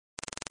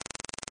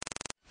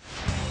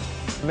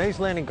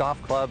Mays Landing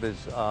Golf Club is,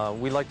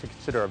 we like to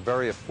consider a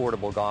very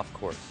affordable golf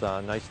course.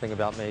 Nice thing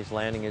about Mays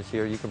Landing is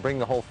here you can bring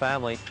the whole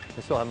family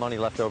and still have money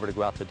left over to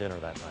go out to dinner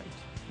that night.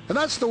 And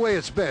that's the way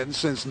it's been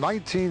since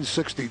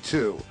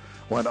 1962,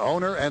 when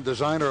owner and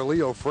designer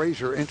Leo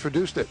Frazier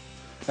introduced it.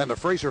 And the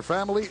Frazier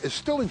family is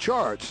still in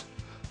charge.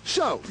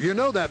 So, you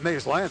know that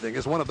Mays Landing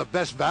is one of the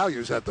best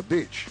values at the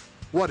beach.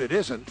 What it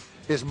isn't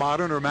is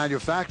modern or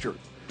manufactured.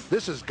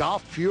 This is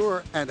golf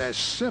pure and as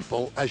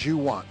simple as you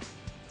want.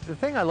 The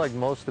thing I like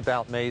most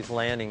about Mays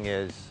Landing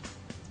is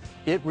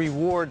it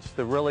rewards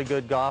the really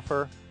good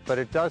golfer, but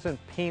it doesn't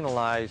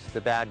penalize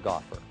the bad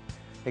golfer.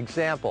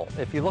 Example,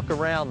 if you look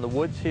around, the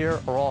woods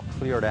here are all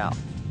cleared out.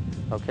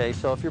 Okay,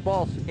 so if your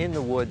ball's in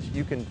the woods,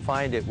 you can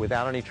find it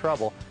without any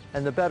trouble,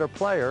 and the better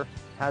player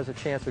has a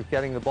chance of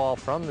getting the ball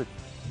from the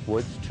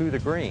woods to the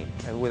green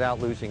and without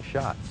losing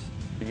shots.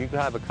 You can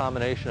have a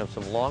combination of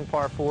some long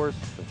par fours,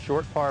 some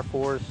short par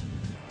fours,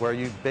 where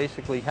you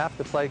basically have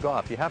to play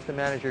golf. You have to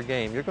manage your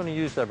game. You're going to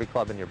use every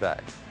club in your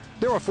bag.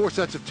 There are 4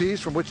 sets of tees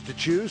from which to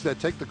choose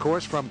that take the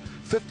course from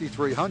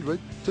 5,300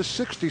 to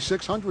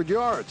 6,600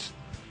 yards,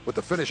 with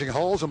the finishing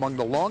holes among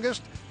the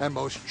longest and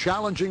most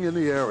challenging in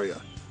the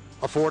area.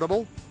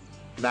 Affordable,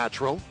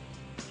 natural,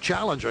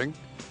 challenging,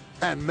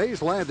 and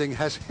Mays Landing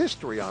has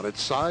history on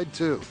its side,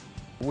 too.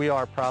 We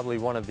are probably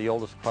one of the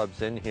oldest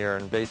clubs in here,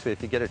 and basically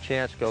if you get a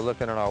chance, go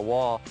looking at our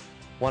wall.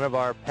 One of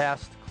our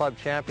past club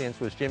champions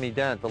was Jimmy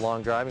Dent, the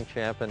long driving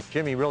champ, and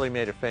Jimmy really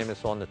made it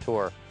famous on the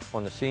tour,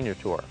 on the senior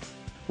tour.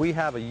 We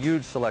have a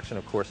huge selection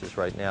of courses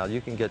right now. You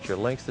can get your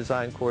links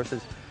design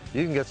courses,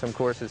 you can get some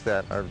courses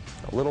that are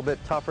a little bit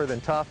tougher than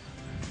tough,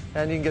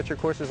 and you can get your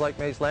courses like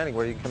Mays Landing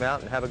where you can come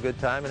out and have a good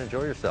time and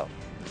enjoy yourself.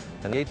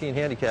 And the 18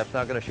 handicap's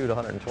not going to shoot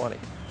 120.